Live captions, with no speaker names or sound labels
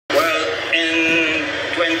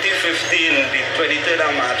2015, the 23rd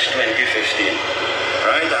of March 2015,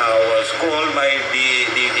 right, I was called by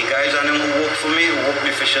the guys and them who work for me, who work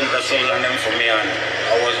the fishing vessels and them for me, and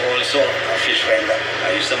I was also a fish vendor.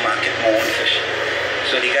 I used to market my own fish.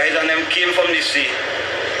 So the guys and them came from the sea,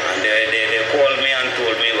 and they called me and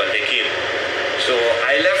told me what they came. So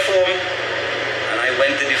I left home and I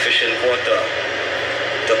went to the fishing port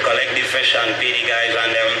to collect the fish and pay the guys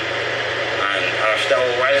and them. And after a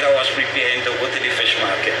while I was preparing to go to the fish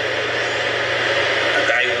market, a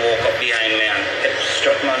guy walked up behind me and it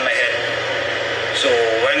struck me on my head. So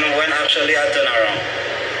when actually I turned around,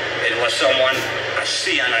 it was someone I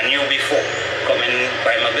see and I knew before coming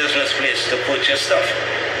by my business place to purchase stuff.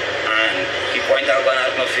 And he pointed out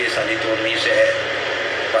at my face and he told me, he said, hey,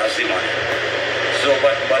 pass the money. So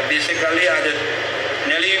but basically I did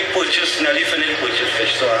nearly finished purchase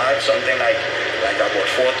fish. So I had something like about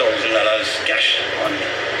 $4,000 cash on me.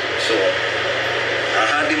 So I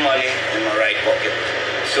had the money in my right pocket.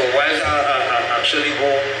 So while I actually go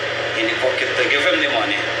in the pocket to give him the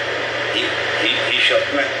money, he shot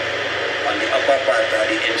me on the upper part of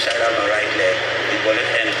the inside of my right leg. The bullet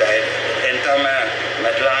entered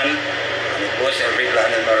my gland and it burst every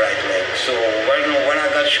gland in my right leg. So when I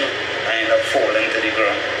got shot, I ended up falling to the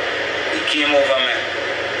ground. He came over me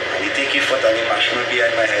and he took his foot and he mashed me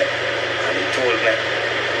behind my head. And he told me,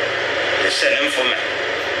 they sent him for me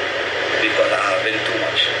because I have been too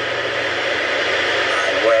much.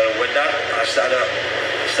 And well, with that, I started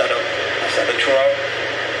throw up.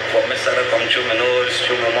 But me started come through my nose,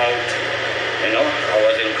 through my mouth. You know, I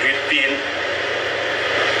was in great pain.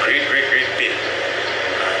 Great pain.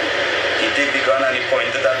 And he took the gun and he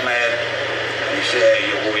pointed at my head. And he said, hey,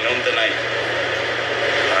 you're going home tonight.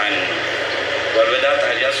 And well, with that,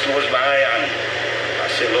 I just closed my eye and I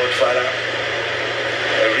said, Lord Father,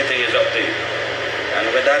 everything is up to you. And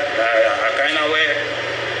with that, I kind of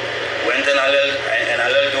went in a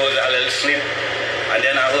little doze, a little sleep. And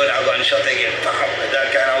then I heard a gunshot again. That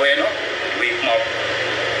kind of way, you know, wake me up.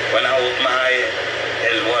 When I opened my eye,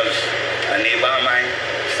 it was a neighbor of mine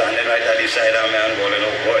standing right at the side of me and going,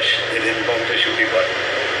 oh gosh, they didn't come to shoot people.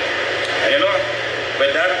 And you know,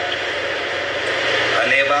 with that, a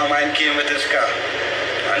neighbor of mine came with his car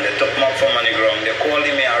and they took me up from on the ground. They called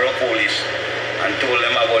the Miaro police and told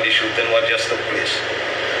them about the shooting what just took place.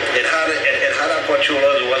 It had a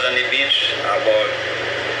patroller who was on the beach about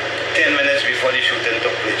 10 minutes before the shooting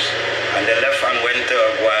took place. And they left and went to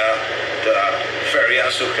Aguaya to Ferry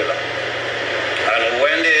Circular. And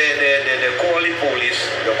when they called the police,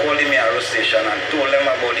 they called the Miaro station and told them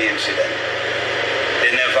about the incident.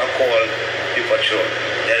 They never called the patrol.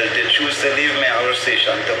 They choose to leave Miaro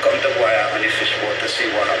station to come to Aguaya on the fishboat to see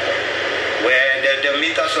what happened. Where they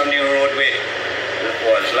meet us on the roadway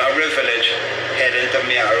was Labre Village heading to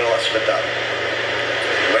Miaro Hospital.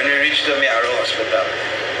 When we reached the Miaro Hospital,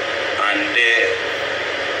 and they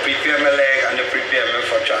prepare my leg and they prepare me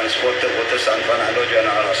for transport to go to San Fernando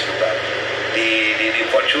General Hospital. The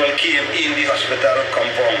patrol came in the hospital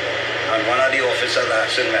compound and one of the officers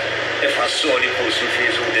asked me if I saw the person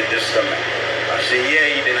face who did this to me. I said,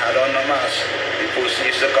 yeah, he didn't have on no mask. The person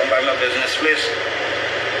used to come by my business place.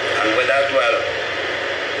 And with that, well,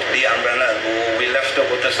 the ambulance, we left to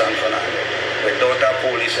go to San Fernando without a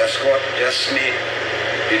police escort, just me,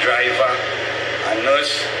 the driver, a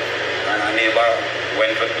nurse, and a neighbor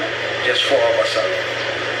went with me, just 4 of us alone.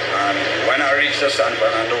 And when I reached the San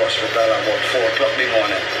Fernando Hospital about 4 o'clock in the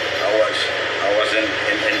morning, I was in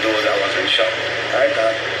doze, I was in shock. Right?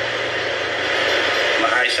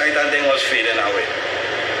 My eyesight and thing was fading away.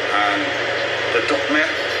 And they took me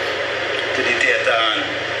to the theater and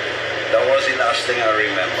that was the last thing I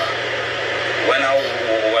remember. When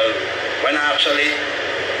I actually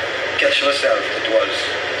catch myself, it was,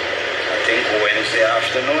 I think, Wednesday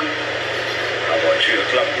afternoon, about 3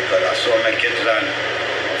 o'clock, because I saw my kids and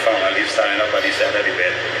my family standing up at the side of the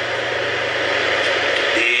bed.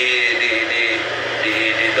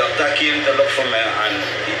 The doctor came to look for me and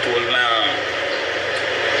he told me I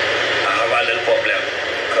have a little problem,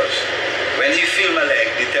 because when he feel my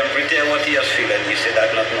leg, the temperature what he was feeling, he said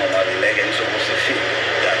that's not normal. The leg ain't supposed to feel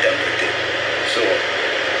that temperature. So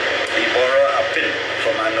he borrowed a pin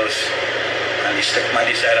from my nose and he stuck my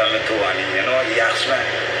side on my toe and he asked me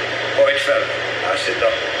how it felt. I said,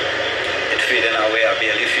 Doc, it's fading away, I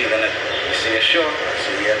barely feeling it. He said, you sure? I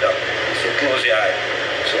said, yeah, Doc. He said, close your eye.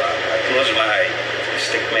 So I closed my eye, he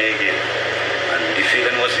stuck me again, and the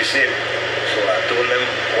feeling was the same. So I told him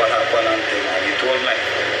what happened and thing, and he told me,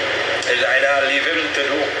 it's either I leave him to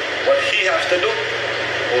do what he has to do,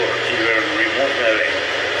 or he will remove my leg.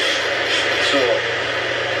 So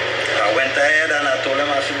I went ahead and I told him,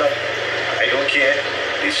 I said, Doc, I don't care.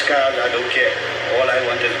 The scars, I don't care. All I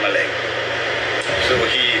want is my leg. So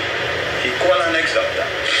he called an ex-doctor.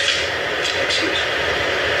 Excuse me.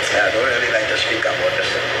 I don't really like to speak about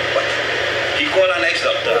this, but he called an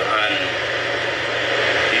ex-doctor and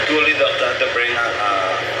he told the doctor to bring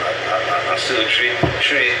a surgery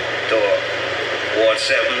tray to Ward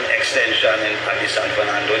 7 extension at the San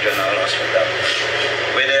Fernando General Hospital.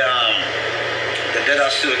 Where they did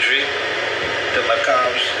a surgery to my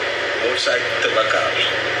calves, both sides to my calves.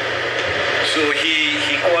 So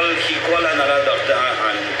he called another doctor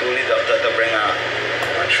and told the doctor to bring a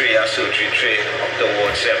surgery tray up to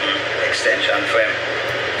Ward 7 extension for him.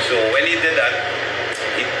 So when he did that,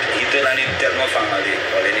 he turned and he told my family,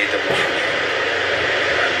 well, they need to move me.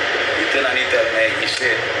 And he turned and he told me, he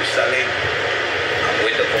said, Mr. Lee, I'm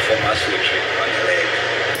going to perform a surgery on your leg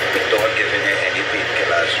without giving you any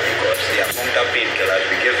painkillers, because the amount of painkillers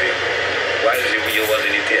we give you, while you was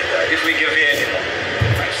in the theater, if we give you any more,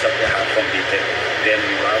 and stop your heart from beating, then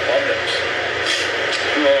we will have problems.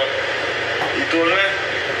 So he told me,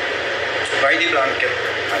 buy the blanket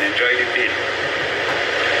and enjoy the pain,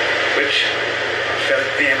 which I felt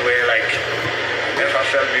pain where like I never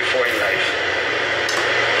felt before in life.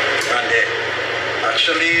 And they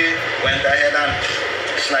actually went ahead and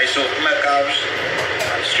sliced open my calves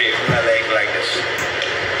and straightened my leg like this.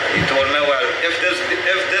 And he told me, well, if this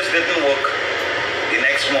didn't work, the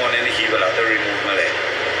next morning he will have to remove my leg.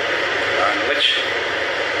 And which,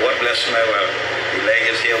 what bless me, well, the leg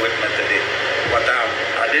is here with me today. But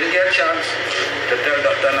I didn't get a chance to tell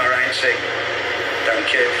Dr. Narayan Singh, thank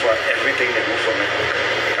you for everything they do for me.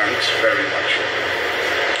 Thanks very much.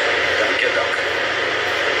 Thank you, Doc.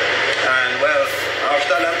 And well,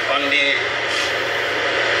 after that, on the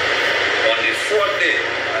fourth day,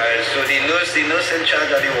 so the nurse in charge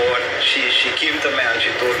of the ward, she came to me and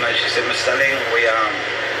she told me, she said, Mr. Ling, we have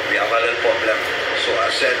a little problem. So I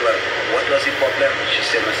said, well, what was the problem? She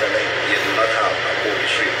said, Mr. Ling, you do not have a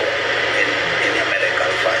police report in your medical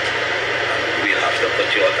file. We'll have to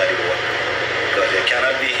put you out of the ward, because you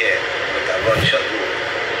cannot be here with a gunshot wound,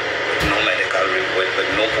 with no medical report, with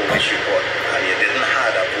no police report, and you didn't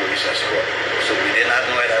have a police escort. So we did not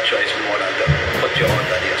know that choice more than to put you out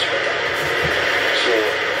of the hospital. So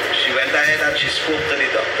she went ahead and she spoke to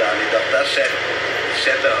the doctor, and the doctor said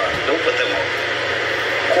to her, don't put them out.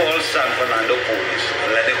 Call San Fernando police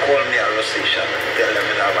and let them call me a road station and tell them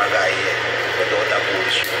that I have a guy here without a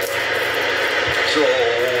police report. So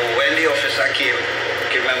when the officer came, I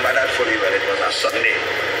can remember that fully well, it was a Sunday.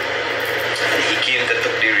 And he came to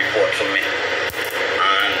take the report from me.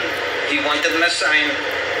 And he wanted me to sign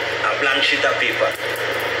a blank sheet of paper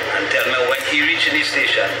and tell me when he reached the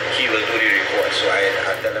station, he will do the report. So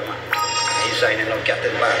I tell him, he's signing on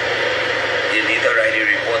Captain Bar. You need to write the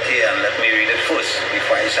report here and let me read it first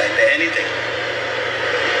before I sign anything.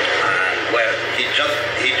 And well, he just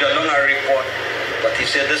on a report, but he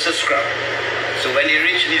said this is scrap. So when he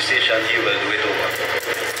reached the station, he will do it over.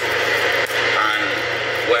 And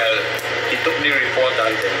well, he took the report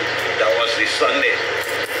and that was the Sunday,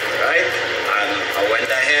 right? And I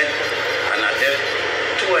went ahead and I did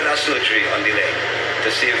 2 other surgery on the leg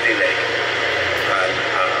to save the leg. And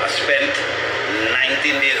I spent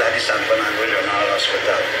 19 days at the San Fernando General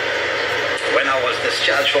Hospital. When I was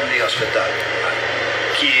discharged from the hospital, I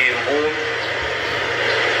came home.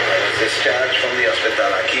 I was discharged from the hospital.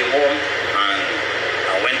 I came home and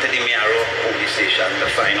I went to the Miaro police station to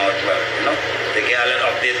find out, well, you know, to get a little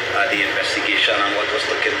update at the investigation and what was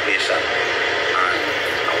taking place. And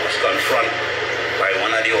I was confronted by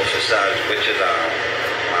one of the officers, which is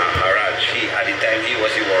Haraj. At the time, he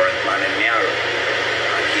was the warrant man in Miaro.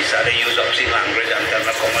 He started to use obscene language and tell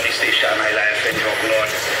me come on the station, I life in drug lord,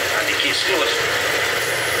 and the case closed.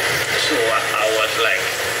 So I was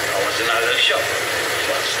in a little shock. So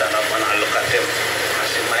I stand up and I look at him. I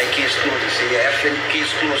said, my case closed. He said, yeah, effing case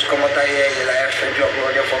closed, come out of here, you're like effing drug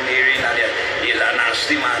lord, you're from here, and you're a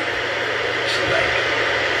nasty man. So like,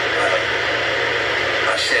 well,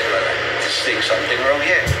 I said, well, this thing's something wrong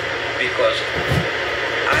here, because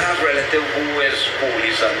I have relatives who is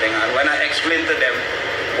police and thing, and when I explained to them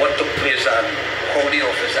what took place and how the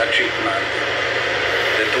officer treated me,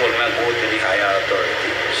 they told me go to the higher authority.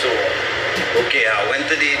 So, okay, I went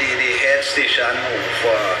to the head station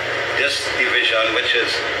for this division, which is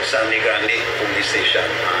Sandy Grande Police Station,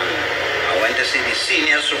 and I went to see the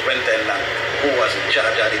senior superintendent who was in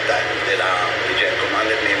charge at the time, the gentleman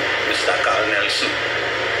named Mr. Carl Nelson.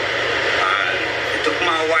 And it took me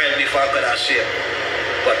a while before I could see him.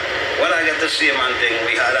 But when I get to see him and thing,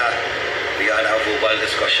 we had a verbal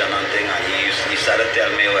discussion and thing, and he started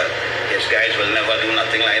telling me, well, his guys will never do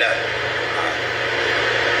nothing like that.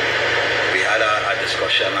 We had a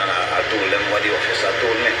discussion, and I told him what the officer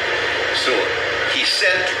told me. So he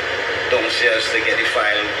sent downstairs to get the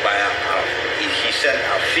file by he sent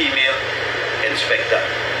a female inspector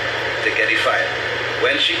to get the file.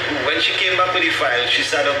 When she came back with the file, she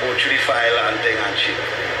started to go through the file and thing, and she,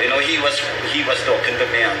 you know, he was talking to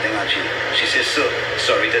me and thing, and she says, "Sir,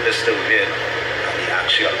 sorry to disturb you." And he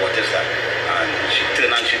asked her, "What is that?" And she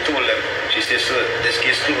turned and she told him, she says, "Sir, this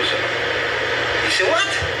case closed." He said,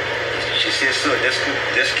 "What?" She says, "Sir,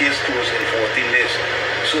 this case closed in 14 days.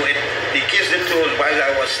 So the case did close while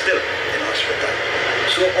I was still in hospital."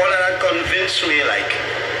 So all of that convinced me, like,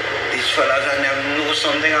 these fellas and them know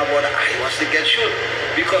something about I was to get shot.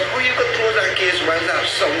 Because how you could close that case while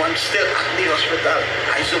there's someone still at the hospital?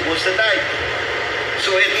 I supposed to die.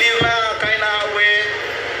 So it leave me kind of way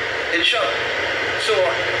in shock. So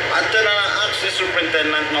I turned and I asked the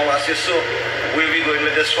superintendent now, I said, "So where we going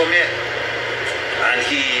with this from here?" And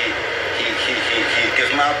he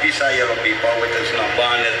gives me a piece of yellow paper with his number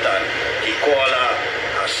on it, and he called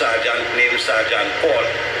a sergeant named Sergeant Paul.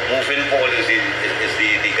 Moving Paul is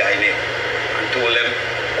the guy name, and told him,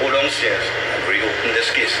 "Go downstairs and reopen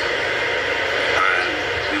this case." And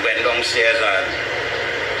we went downstairs and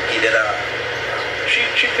he did a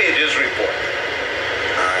 3 pages report.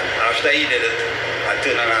 And after he did it, I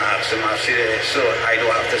turned and I asked him, I said, "So I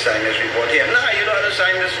don't have to sign this report here?" "No, you don't have to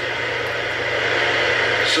sign this."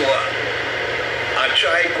 So I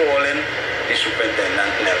tried calling the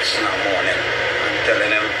superintendent Nelson in the morning and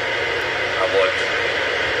telling him about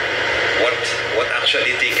what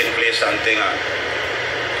actually taking place and thing.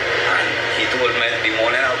 And he told me, the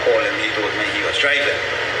morning I called him, he told me he was driving.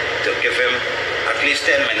 To give him at least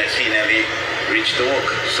 10 minutes, he nearly reached the work.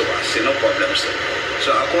 So I said, "No problem, sir."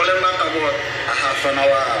 So I called him back about a half an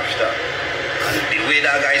hour after. And the way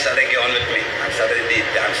that guy started getting on with me, and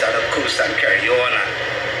started curse and carry on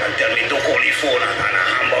and tell me, "Don't call the phone," and a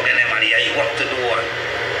hamburger him, and he walked to the door.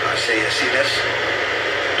 I say, "You see this?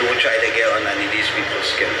 Don't try to get on any of these people's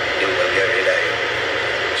skin. They will get rid of you."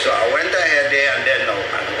 So I went ahead there and then now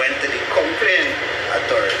and went to the complaint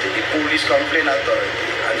authority, the police complaint authority,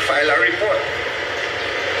 and filed a report,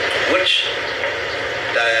 which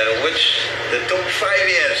they took 5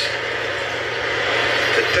 years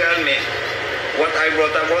to tell me what I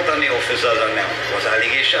brought about on the officers and them was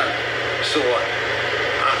allegation. So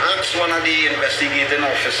I asked one of the investigating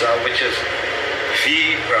officer, which is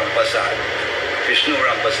V. Rampasad. Vishnu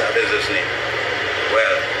Rampasad is his name.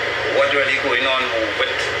 Well, what really going on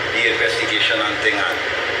with the investigation and thing, and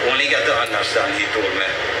only got to understand, he told me,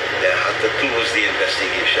 they had to close the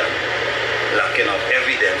investigation, lacking of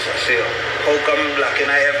evidence. I say, "How come lacking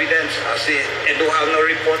of evidence?" I say, "I don't have no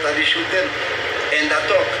report of the shooting." And that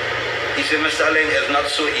talk, he said, "Mr. Ling, it's not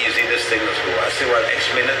so easy this thing is go." I say, "Well,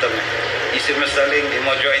 explain it to me." He said, "Mr. Ling, the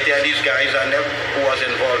majority of these guys and them who was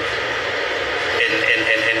involved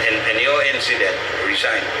in your incident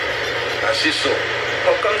resigned." I said, "So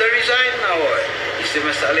how come they resign now?" He said,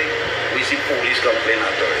 "Mr. Ling, we see police complaint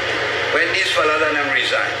authority. When these fellas and them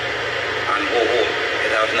resign and go home,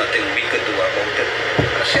 it have nothing we could do about it."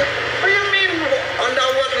 I said, "What do you mean? Under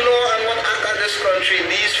what law and what act of this country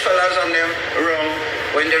these fellas and them wrong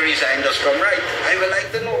when they resign does come right?" I would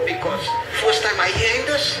like to know, because first time I hearing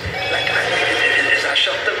this, like it's a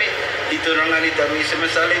shock to me. He turned around and he told me, he said,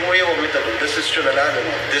 "Mr. Ling, what you want me to do? This is Trinidad, you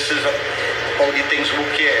know. This is how the things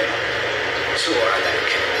work here, you know." So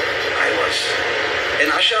I was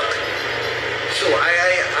in a shock. So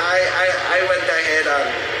I went ahead and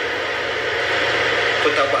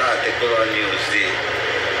put up an article on Newsday,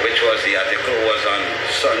 which was, the article was on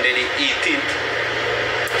Sunday the 18th.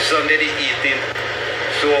 Sunday the 18th.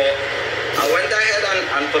 So I went ahead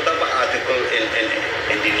and put up an article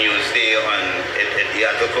in the Newsday on the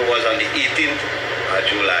article was on the 18th of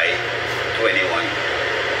July 21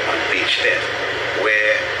 on page 10,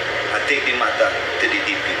 where I take the matter to the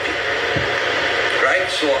DPP. Right?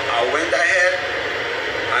 So I went ahead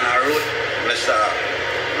and I wrote Mr.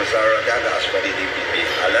 Radagas for the DPP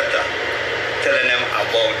a letter telling them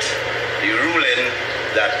about the ruling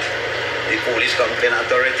that the police complaint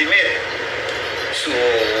authority made. So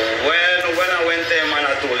when I went to him and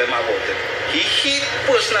I told him about it, he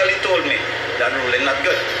personally told me that ruling not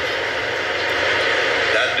good.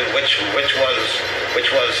 That which was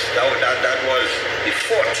the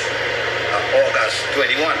 4th of August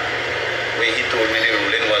 21, where he told me the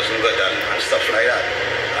ruling wasn't good and stuff like that.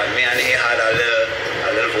 And me and he had a little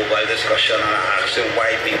verbal discussion, and I asked him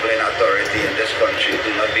why people in authority in this country do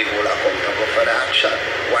not be held accountable for the action.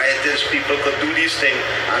 Why it is people could do these things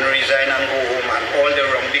and resign and go home and all the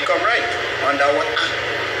wrong become right. Under what act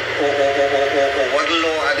or what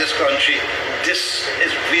law of this country this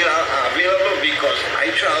is available, because I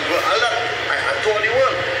travel a lot. I told the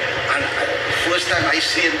world. And first time I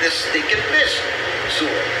seen this taking place. So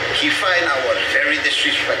he find I was very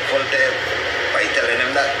disrespectful to him by telling him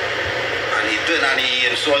that. And he turned and he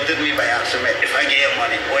insulted me by asking me, if I give you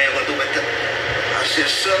money, what are you going to do with it? I said,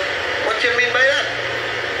 sir, what do you mean by that?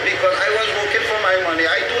 Because I was working for my money.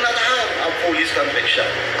 I do not have a police conviction.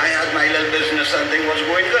 I had my little business and thing was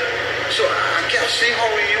going good. So I can't see how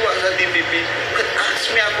you as a DPP could ask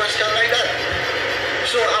me a question like that.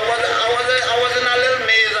 So I was in a little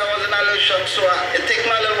maze, I was in a little shock, so it took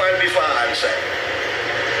me a little while before I answered.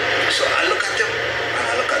 So I look at him, and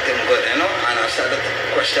I look at him good, you know, and I started to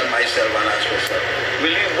question myself and ask myself,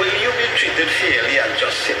 will you be treated fairly and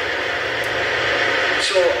justly?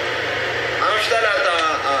 So after that,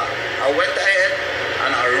 I went ahead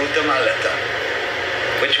and I wrote him a letter,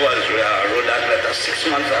 which was, I wrote that letter 6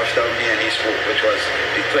 months after me and he spoke, which was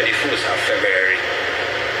the 21st of February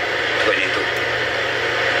 22.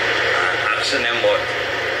 Asking him about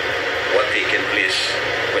what taking place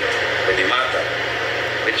with the matter,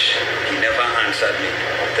 which he never answered me.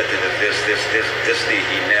 After this day,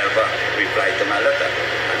 he never replied to my letter.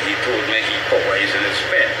 And he told me he power is in his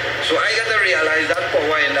pen. So I got to realize that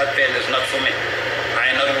power in that pen is not for me. I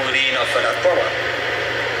am not worthy enough for that power.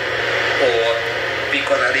 Or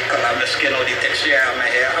because of the color of my skin or the texture of my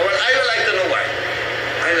hair. I would like to know why.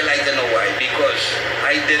 I would like to know why. Because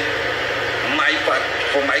I did my part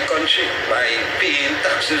for my country by paying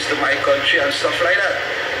taxes to my country and stuff like that.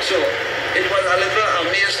 So it was a little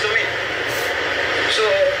amaze to me. So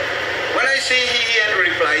when I see he had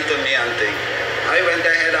replied to me and thing, I went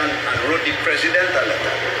ahead and wrote the president a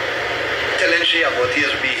letter telling she about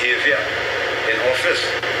his behavior in office.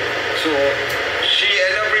 So she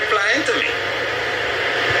ended up replying to me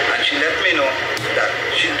and she let me know that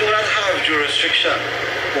she do not have jurisdiction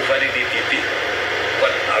over the DPP,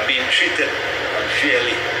 but are being treated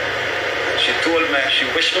unfairly. And she told me, she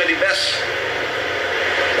wished me the best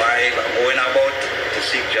by going about to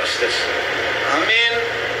seek justice. I mean,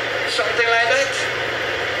 something like that,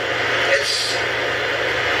 it's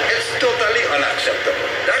totally unacceptable.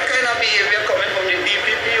 That kind of behavior coming from the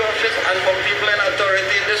DPP office and from people in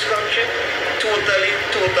authority in this country, totally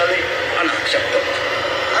unacceptable.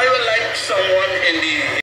 I would like someone in the